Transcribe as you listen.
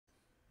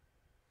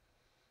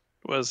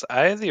Was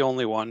I the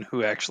only one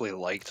who actually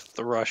liked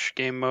the Rush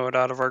game mode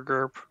out of our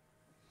group?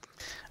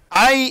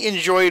 I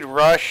enjoyed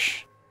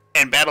Rush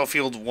and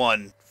Battlefield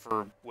 1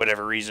 for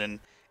whatever reason,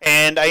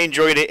 and I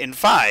enjoyed it in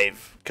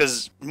 5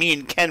 because me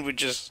and Ken would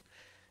just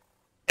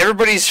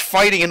everybody's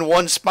fighting in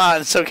one spot,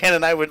 and so Ken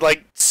and I would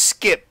like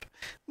skip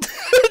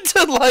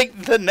to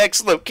like the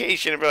next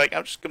location and be like,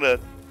 I'm just gonna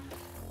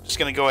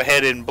go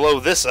ahead and blow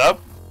this up.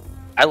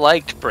 I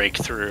liked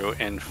Breakthrough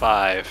in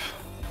 5.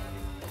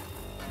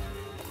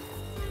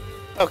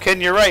 Oh,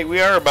 Ken, you're right.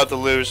 We are about to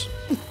lose.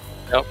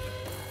 Yep.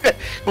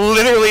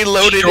 Literally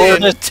loaded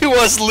Shortest in to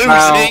us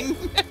losing.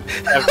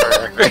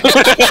 Ever.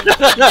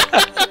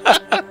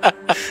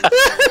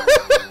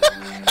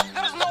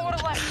 There's nowhere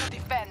left to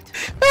defend.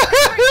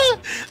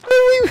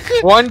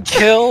 1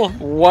 kill,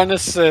 1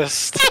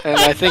 assist, and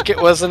I think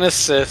it was an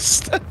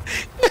assist.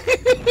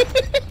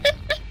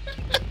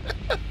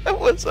 That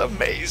was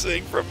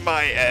amazing from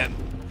my end.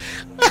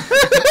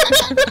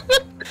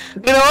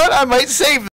 You know what? I might save